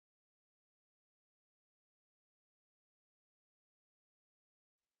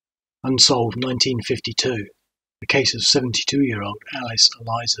Unsolved 1952, the case of 72-year-old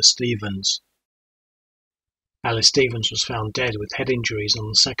Eliza Stevens. Alice Stevens was found dead with head injuries on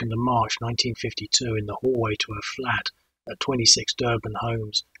the 2nd of March 1952 in the hallway to her flat at 26 Durban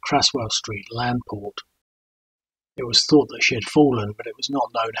Homes, Crasswell Street, Landport. It was thought that she had fallen, but it was not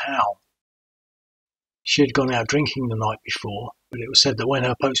known how. She had gone out drinking the night before, but it was said that when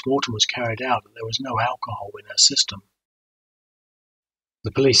her post-mortem was carried out that there was no alcohol in her system.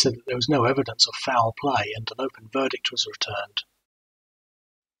 The police said that there was no evidence of foul play and an open verdict was returned.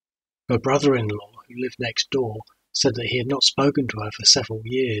 Her brother-in-law, who lived next door, said that he had not spoken to her for several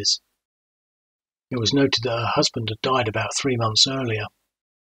years. It was noted that her husband had died about 3 months earlier.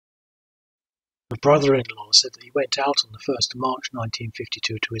 Her brother-in-law said that he went out on the 1st of March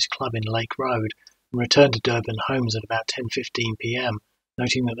 1952 to his club in Lake Road and returned to Durban Homes at about 10:15 p.m,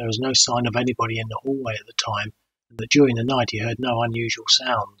 noting that there was no sign of anybody in the hallway at the time and that during the night he heard no unusual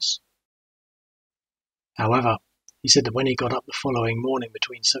sounds. However, he said that when he got up the following morning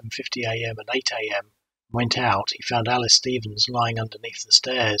between 7:50 a.m. and 8 a.m. and went out, he found Alice Stevens lying underneath the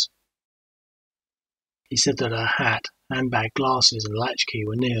stairs. He said that her hat, handbag, glasses and latchkey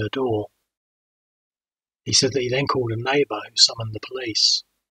were near the door. He said that he then called a neighbour who summoned the police.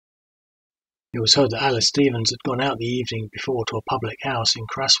 It was heard that Alice Stevens had gone out the evening before to a public house in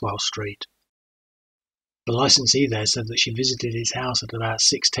Crasswell Street. The licensee there said that she visited his house at about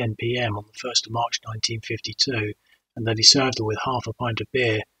 6:10 p.m. on the 1st of March 1952 and that he served her with half a pint of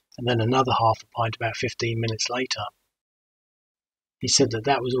beer and then another half a pint about 15 minutes later. He said that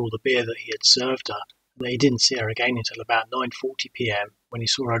that was all the beer that he had served her and that he didn't see her again until about 9:40 p.m. when he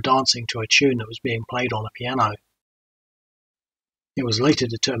saw her dancing to a tune that was being played on a piano. It was later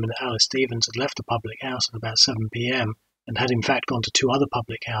determined that Alice Stevens had left the public house at about 7 p.m. and had in fact gone to 2 other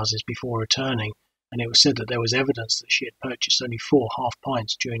public houses before returning, and it was said that there was evidence that she had purchased only 4 half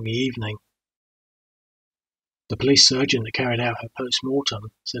pints during the evening. The police surgeon that carried out her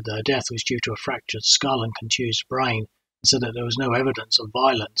post-mortem said that her death was due to a fractured skull and contused brain, and said that there was no evidence of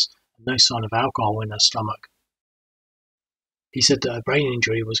violence and no sign of alcohol in her stomach. He said that her brain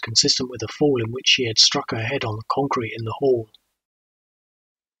injury was consistent with a fall in which she had struck her head on the concrete in the hall.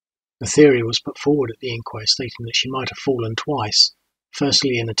 The theory was put forward at the inquest stating that she might have fallen twice,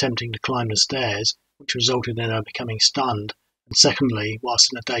 firstly in attempting to climb the stairs, which resulted in her becoming stunned, and secondly, whilst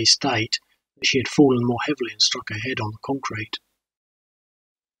in a dazed state, that she had fallen more heavily and struck her head on the concrete.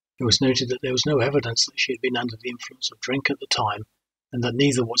 It was noted that there was no evidence that she had been under the influence of drink at the time, and that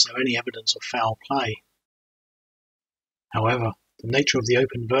neither was there any evidence of foul play. However, the nature of the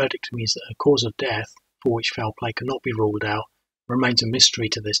open verdict means that her cause of death, for which foul play cannot be ruled out, remains a mystery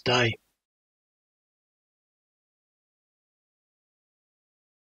to this day.